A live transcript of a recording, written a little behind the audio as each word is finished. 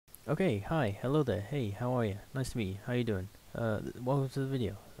Okay, hi, hello there, hey, how are you? Nice to meet you, how you doing? Welcome to the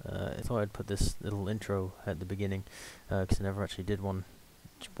video. I thought I'd put this little intro at the beginning, because I never actually did one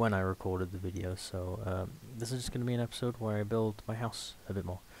when I recorded the video, so this is just going to be an episode where I build my house a bit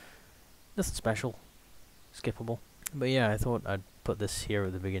more. Nothing special, skippable, but yeah, I thought I'd put this here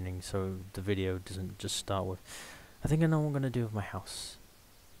at the beginning so the video doesn't just start with, I think I know what I'm going to do with my house,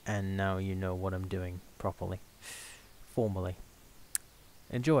 and now you know what I'm doing properly, formally.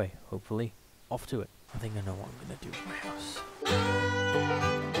 Enjoy, hopefully. Off to it. I think I know what I'm gonna do with my house.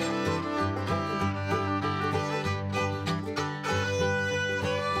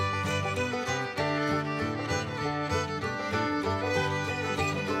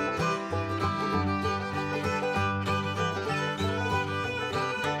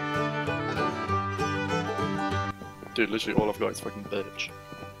 Dude, literally all I've got is fucking birch.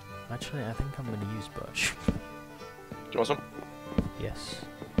 Actually, I think I'm gonna use birch. Do you want some? Yes.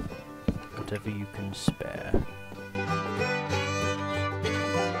 Whatever you can spare.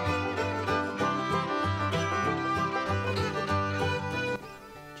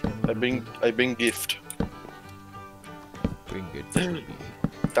 I've been gift. Bring it to me.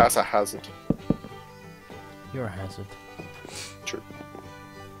 That's a hazard. You're a hazard. True.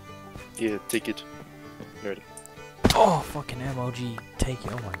 Yeah, take it. Ready. Oh, fucking MLG, take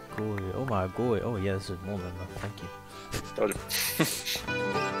it. Oh my god. Oh my god. Oh yeah, this is more than enough. Thank you. Told you.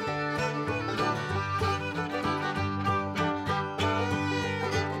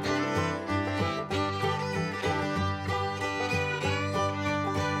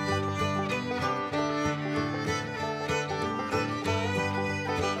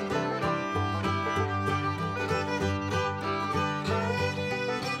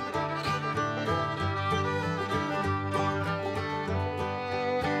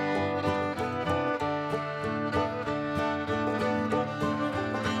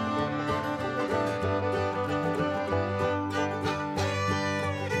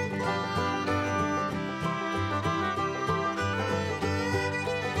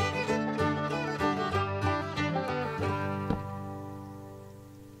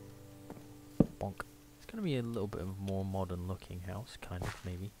 Be a little bit of a more modern looking house, kind of,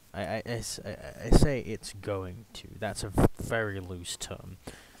 maybe. I say it's going to. That's a very loose term.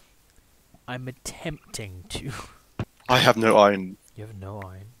 I'm attempting to. I have no iron. You have no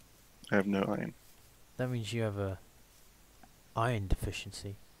iron? I have no iron. That means you have a iron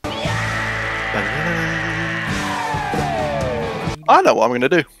deficiency. I know what I'm going to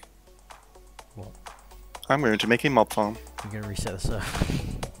do. What? I'm going to make a mob farm. You're going to reset the server.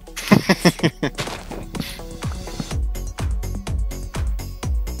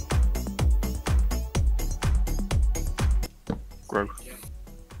 Growth.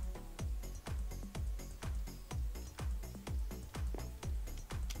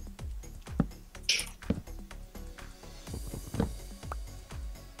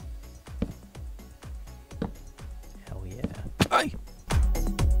 Hell yeah. Aye!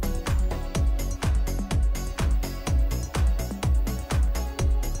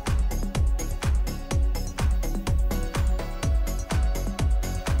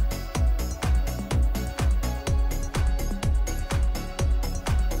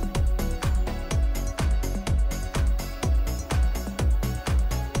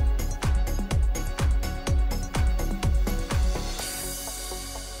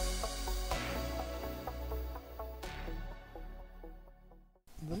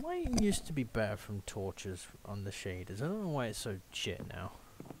 The lighting used to be better from torches on the shaders. I don't know why it's so shit now.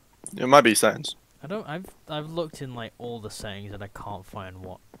 It might be settings. I've looked in like all the settings and I can't find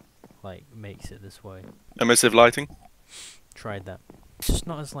what like makes it this way. Emissive lighting. Tried that. It's just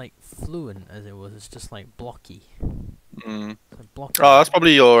not as like fluent as it was. It's just like blocky. Mm. It's like blocky. Oh, that's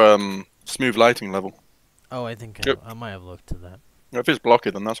probably your smooth lighting level. Oh, I think Yep. I might have looked at that. If it's blocky,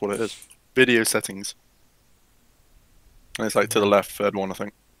 then that's what it is. Video settings. And it's like to the left, third one, I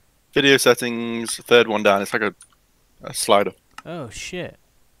think. Video settings, third one down. It's like a slider. Oh shit.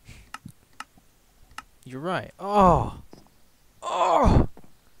 You're right. Oh. Oh.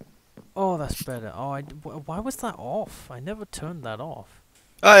 Oh, that's better. Oh, why was that off? I never turned that off.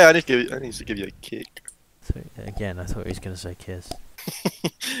 Oh yeah, I need to give you a kick. So, again, I thought he was gonna say kiss.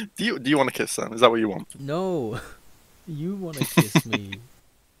 Do you want to kiss Sam? Is that what you want? No. You wanna kiss me.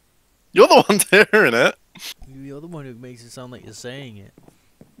 You're the one hearing it. You're the one who makes it sound like you're saying it.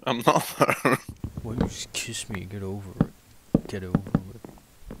 I'm not. Why don't you just kiss me? Get over it. Get over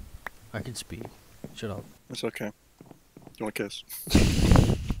it. I can speak. Shut up. It's okay. You want a kiss?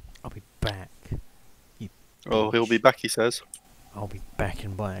 I'll be back. Oh, he'll be back, he says. I'll be back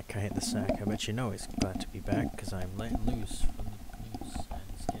in black. I hit the sack. I bet you know it's glad to be back because I'm letting loose from the loose and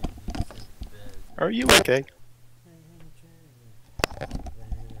skin. Are you okay?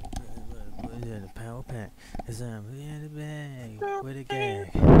 The power pack, 'cause I'm in the bag with a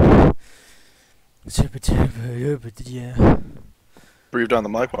gag. Super, yeah. Breathe down the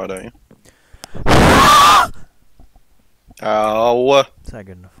mic, why don't you? Ow! Is that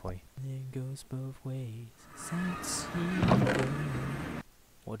good enough for you? It goes both ways.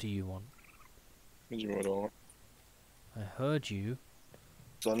 What do you want? What do you want? I heard you.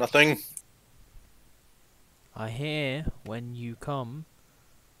 So nothing. I hear when you come.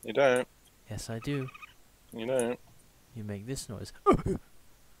 You don't. Yes, I do. You don't. You make this noise. Are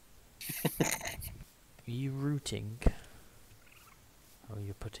you rooting? Oh,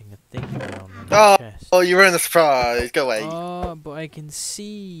 you're putting a thing down on your chest. Oh, you ruined the surprise. Go away. Oh, but I can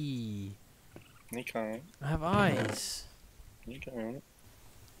see. You can't. I have eyes. You can't.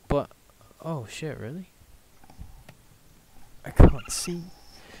 But, oh shit, really? I can't see.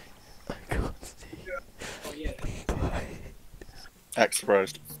 I can't see. Oh, yeah. Act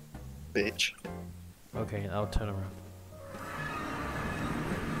surprised. Bitch. Okay, I'll turn around.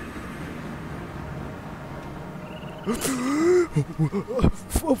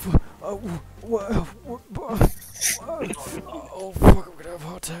 Oh fuck, I'm gonna have a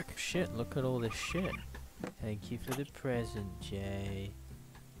heart attack. Shit, look at all this shit. Thank you for the present, Jay.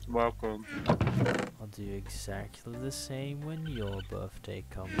 Welcome. I'll do exactly the same when your birthday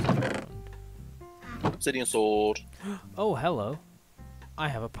comes around. Obsidian sword. Oh, hello. I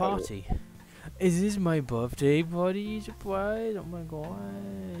have a party. Is this my birthday party surprise? Oh my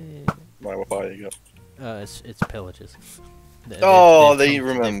god. Right, what fire you got? It's pillagers. Oh, they they've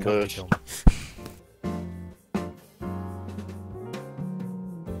come remembered. to kill me.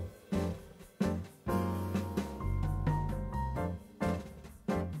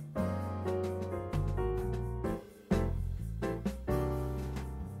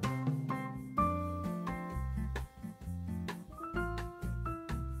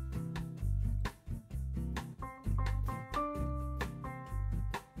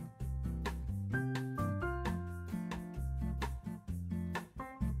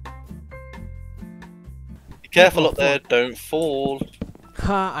 Careful up there, don't fall.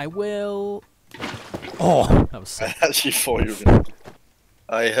 Ha, I will. Oh, that was I sick. actually thought you were gonna.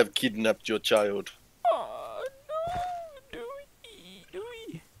 I have kidnapped your child. Oh no,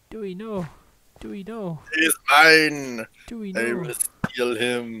 do we know? Do we know? He is mine. Do we I know? will steal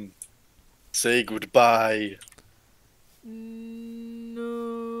him. Say goodbye.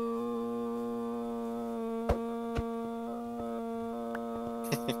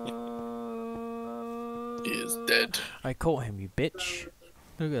 He is dead. I caught him, you bitch.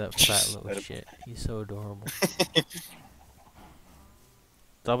 Look at that fat little shit. He's so adorable.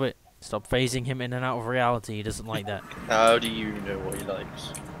 Stop it. Stop phasing him in and out of reality. He doesn't like that. How do you know what he likes?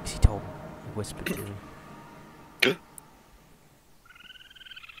 'Cause he told me. He whispered to me.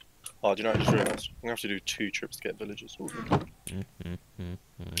 Oh, do you know what I just realised? I'm gonna have to do 2 trips to get villages.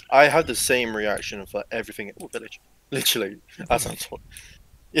 I had the same reaction for everything. Ooh, village. Literally. That sounds fun.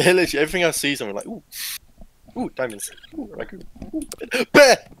 Yeah, literally. Everything I see, something like, ooh. Ooh, diamonds. Ooh, raccoon. Ooh,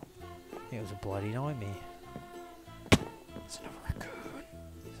 bear! It was a bloody nightmare. It's another raccoon.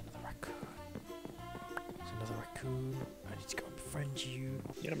 There's another raccoon. There's another raccoon. I need to go and befriend you.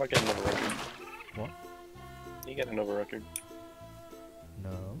 You know about getting another raccoon? What? You get another raccoon.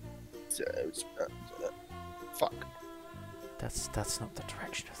 No. Fuck. That's not the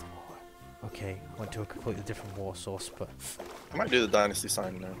direction of the war. Okay, went to a completely different war source, but I might do the Dynasty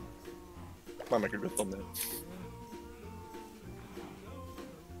sign now. Might make a good thumbnail.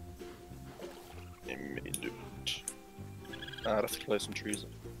 I may do it. I'd have to clear some trees.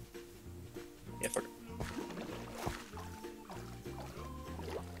 Yeah, fuck it.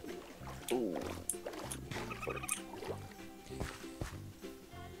 Ooh. Fuck it.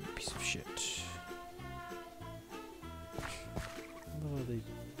 piece of shit. Oh, they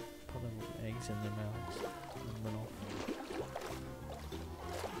put them eggs in their mouths and run off.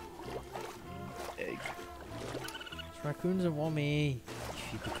 Egg. These raccoons don't want me.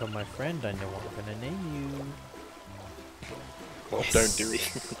 If you become my friend, I know what I'm gonna name you. Well, Yes. don't do it.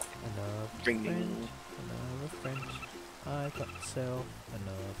 Another Ring. friend. Another friend. I got myself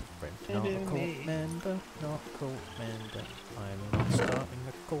another friend. Not a cult member. Not a cult member. I'm not starting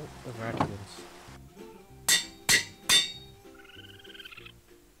a cult of raccoons.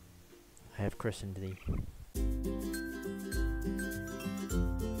 I have christened thee.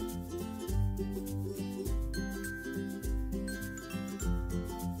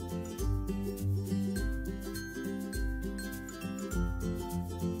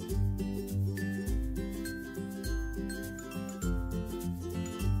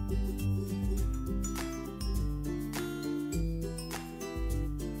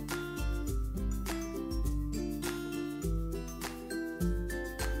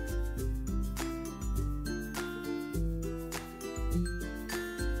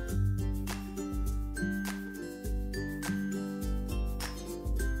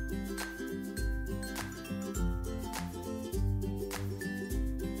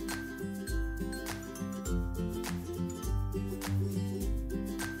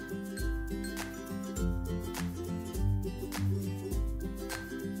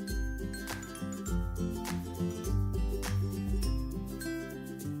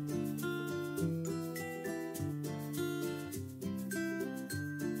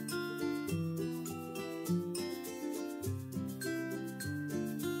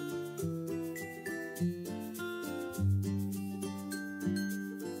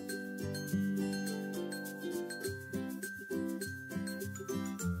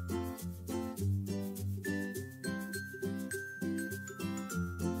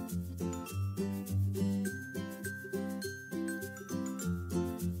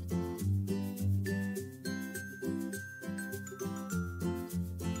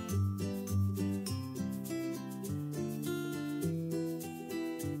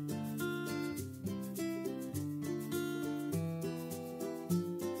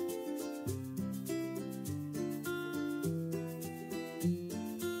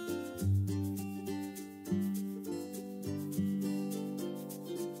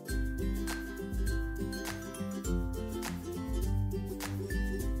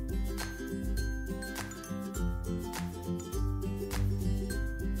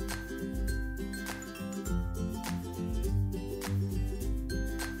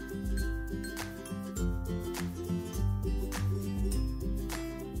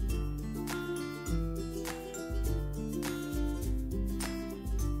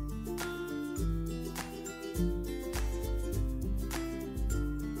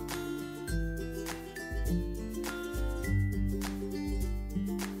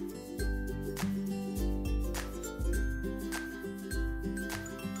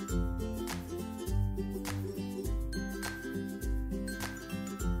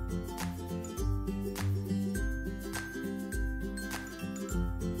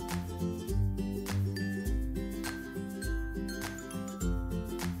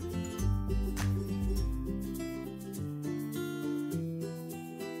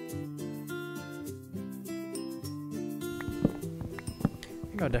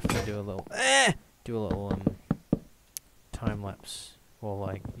 think I'll definitely do a little time lapse, or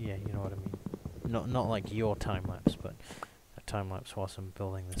like, yeah, you know what I mean. Not like your time lapse, but a time lapse whilst I'm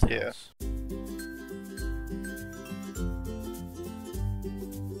building this house.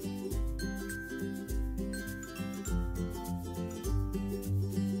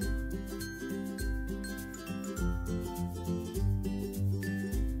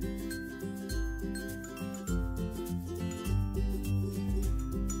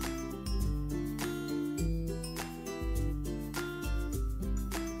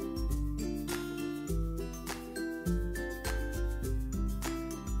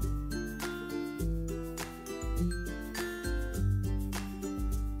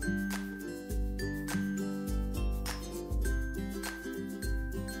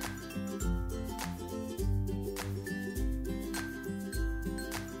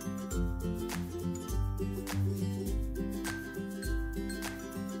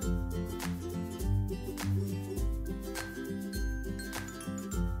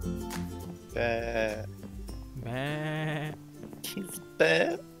 Bear. Bear. Tis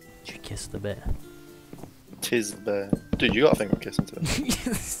bear. Did you kiss the bear? Tis bear. Dude, you got a thing with kissing today.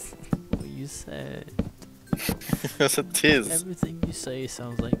 What you said. That's a tis. Everything you say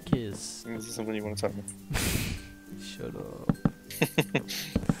sounds like kiss. Is this something you want to tell me? Shut up.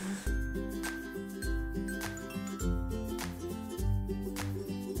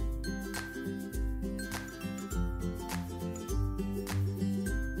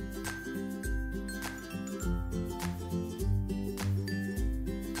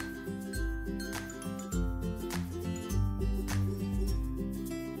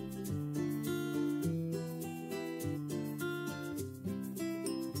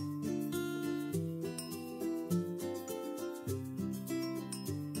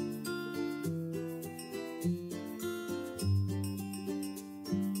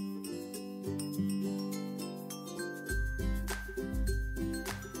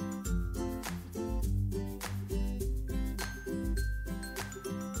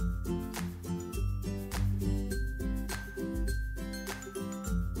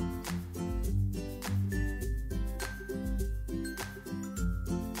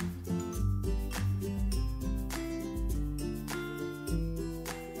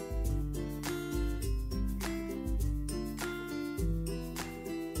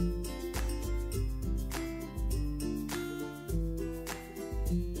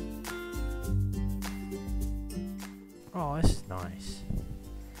 Oh, this is nice.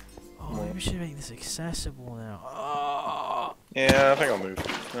 Oh, maybe we should make this accessible now. Oh! Yeah, I think I'll move.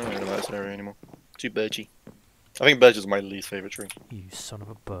 I don't really like this area anymore. Too birchy. I think birch is my least favourite tree. You son of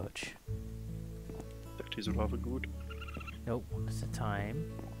a birch. That is rather good. Nope, what's the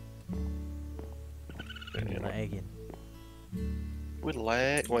time? Let egg in. With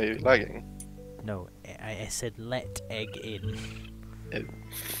lag? Wait, lagging? No, I said let egg in. Oh.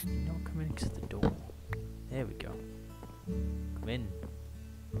 You're not coming into the door. There we go. Come in.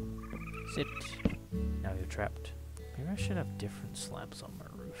 Sit. Now you're trapped. Maybe I should have different slabs on my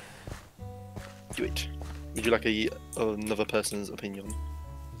roof. Do it. Would you like another person's opinion?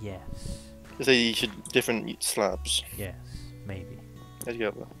 Yes. You say you should different slabs. Yes. Maybe. How'd you get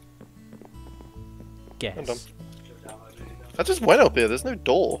up there? Guess. I'm done. I just went up here. There's no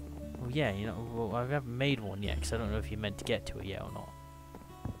door. Well, yeah, you know, well, I haven't made one yet because I don't know if you meant to get to it yet or not.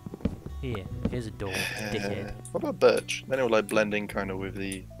 Here, here's a door, dickhead. What about birch? Then it would like blend in kind of with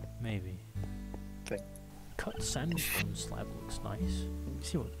the Maybe. thing. Cut sandstone slab looks nice.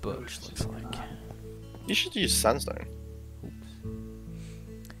 See what birch looks like. You should use sandstone. Oops.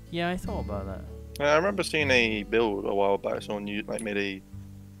 Yeah, I thought about that. I remember seeing a build a while back. Someone like made a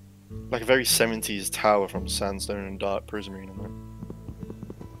very 70s tower from sandstone and dark prismarine.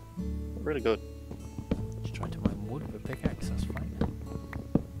 Really good. Just try to mine wood with a pickaxe. That's fine.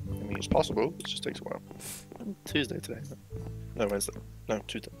 I mean, it's possible. It just takes a while. Tuesday today. No, Wednesday. No,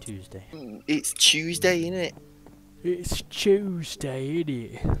 Tuesday. Tuesday. It's Tuesday, isn't it? It's Tuesday,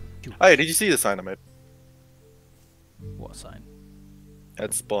 innit? Hey, did you see the sign I made? What sign?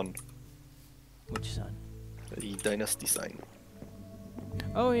 At spawn. Which sign? The Dynasty sign.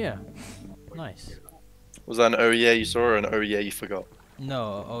 Oh yeah. Nice. Was that an oh yeah you saw or an oh yeah you forgot?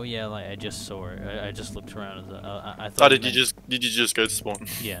 No, oh yeah, like I just saw it. I just looked around. I thought. Oh, did you just go to spawn?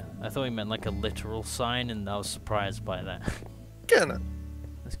 Yeah, I thought he meant like a literal sign, and I was surprised by that. Get in it.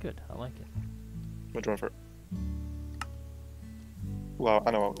 That's good. I like it. What do you want for it? Well,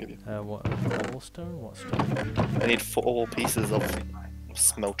 I know I'll give you. What? Cobblestone? What stone? I need 4 pieces of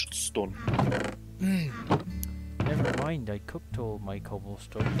smelted stone. Never mind. I cooked all my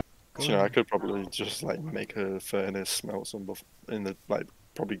cobblestone. You know, I could probably just like make a furnace, smelt some in the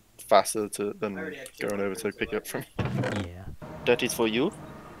probably faster than going over to pick it up from. Yeah. That is for you,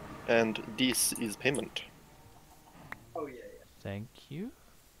 and this is payment. Thank you.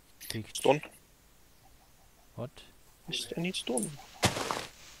 Stone. What? I need stone.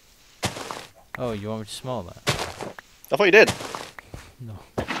 Oh, you want me to smell that? I thought you did. No.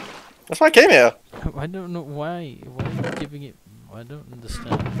 That's why I came here. I don't know why. Why are you giving it? I don't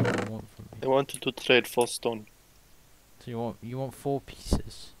understand what you want from me. I wanted to trade for stone. So you want 4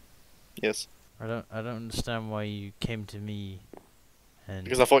 pieces? Yes. I don't understand why you came to me. And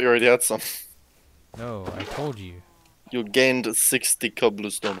Because I thought you already had some. no, I told you. You gained 60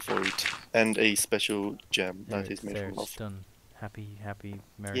 cobblestone for it, and a special gem There, that is made there from it's love. done. Happy,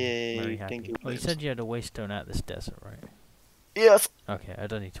 merry, Yay, merry, happy. thank you, Oh, you please. said you had a waystone at this desert, right? Yes. Okay, I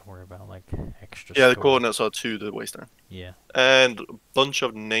don't need to worry about like extra. Yeah, the storage. coordinates are to the wasteland. Yeah. And a bunch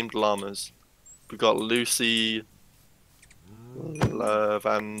of named llamas. We've got Lucy,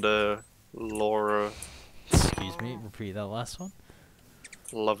 Lavender, Laura, Excuse me. Repeat that last one.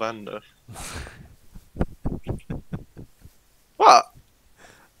 Lavender. What?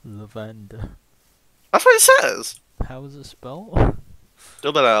 Lavender. That's what it says. How is it spelled?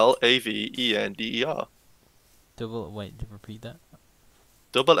 LLAVENDER. Wait, repeat that.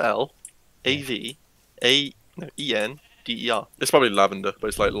 LLAVENDER. It's probably lavender, but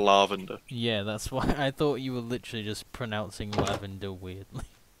it's like lavender. Yeah, that's why I thought you were literally just pronouncing lavender weirdly.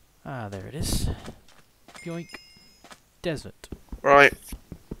 Ah, there it is. Yoink. Desert. Right.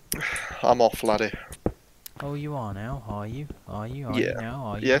 I'm off, laddie. Oh, you are now, are you? Are you? Are Yeah. you now?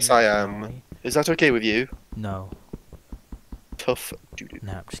 Are you? Yes, Are I you? am. Are you? Is that okay with you? No. Tough dude.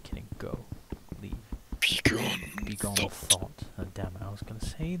 Nah, I'm just kidding. Go. Leave. Be gone. Be gone, thought. Oh, damn it, I was gonna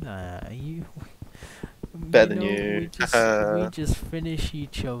say that. Are you... Better than know, you. We just finish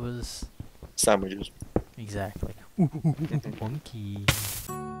each other's... Sandwiches. Exactly. Monkey.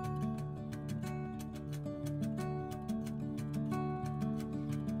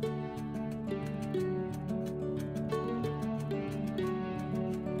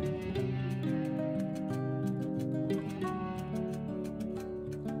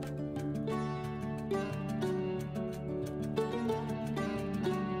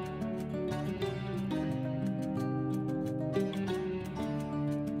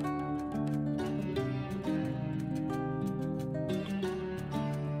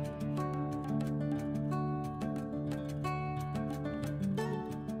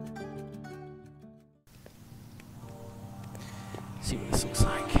 See what this looks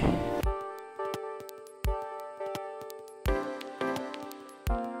like.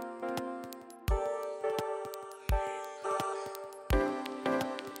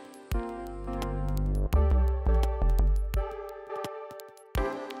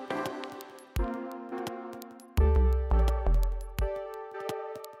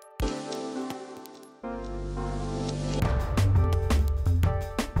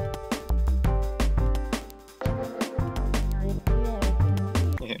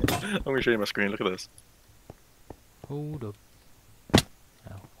 I'm gonna show you my screen. Look at this. Hold up.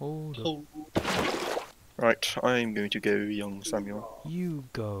 Now, hold up. Right, I'm going to go, young Samuel. You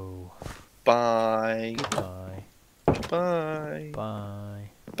go. Bye. Goodbye. Bye. Bye.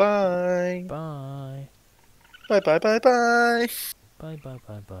 Bye. Bye. Bye. Bye. Bye. Bye. Bye bye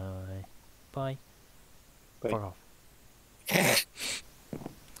bye bye. Bye. Bye. Fuck off.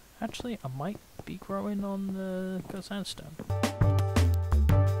 Actually, I might be growing on the sandstone.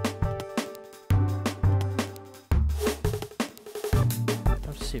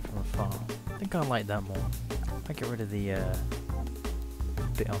 I'll just see it from afar. I think I like that more. I get rid of the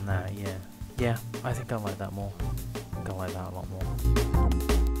bit on that, yeah. Yeah, I think I like that more. I think I like that a lot more.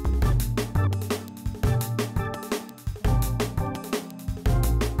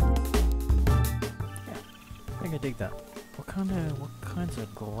 I think I dig that. What kinds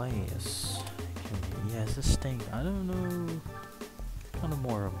of glaze can you... Yeah, is this stained? I don't know. Kind of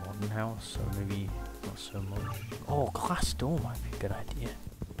more of a modern house, so maybe not so much. Oh, glass door might be a good idea.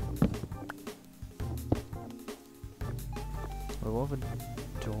 Well, what other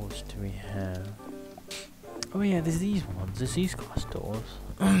doors do we have? Oh yeah, there's these ones. There's these glass doors.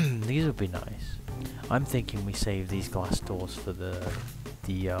 These would be nice. I'm thinking we save these glass doors for the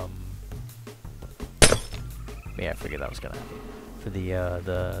yeah, I figured that was gonna happen. For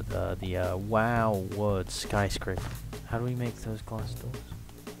the wow word skyscraper. How do we make those glass doors?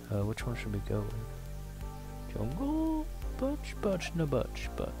 Which one should we go with? Jungle? Butch, no butch.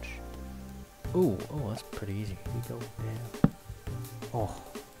 Ooh, oh, that's pretty easy. We go there. Oh,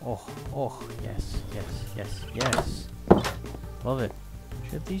 yes. Love it.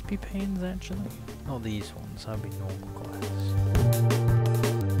 Should these be panes actually? Not these ones, that'd be normal glass.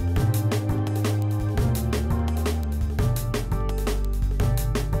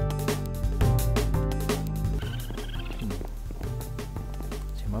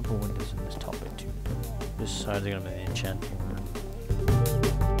 side is going to be the enchanting room.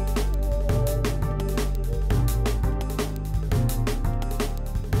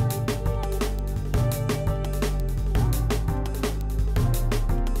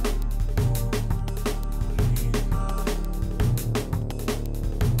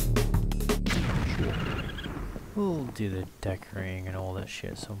 We'll do the decorating and all that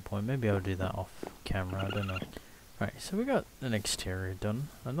shit at some point. Maybe I'll do that off camera, I don't know. Right, so we got an exterior done.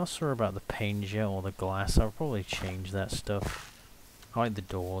 I'm not sure about the paint yet or the glass. I'll probably change that stuff. I like the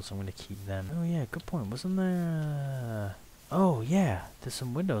doors, I'm going to keep them. Oh yeah, good point. Wasn't there... Oh yeah, there's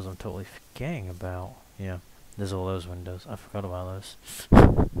some windows I'm totally forgetting about. Yeah, there's all those windows. I forgot about those.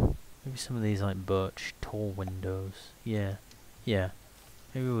 Maybe some of these like birch tall windows. Yeah, maybe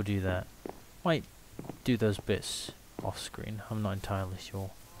we'll do that. Might do those bits off screen. I'm not entirely sure.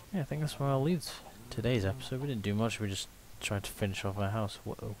 Yeah, I think that's where I'll leave today's episode. We didn't do much, we just tried to finish off our house.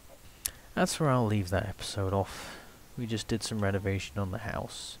 Whoa. That's where I'll leave that episode off. We just did some renovation on the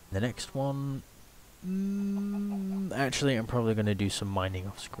house. The next one... actually, I'm probably going to do some mining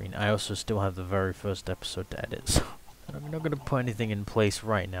off screen. I also still have the very first episode to edit, so I'm not going to put anything in place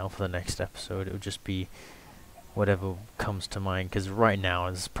right now for the next episode. It would just be whatever comes to mind, because right now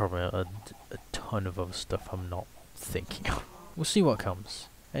there's probably a ton of other stuff I'm not thinking of. We'll see what comes.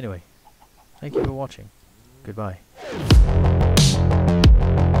 Anyway, thank you for watching. Goodbye.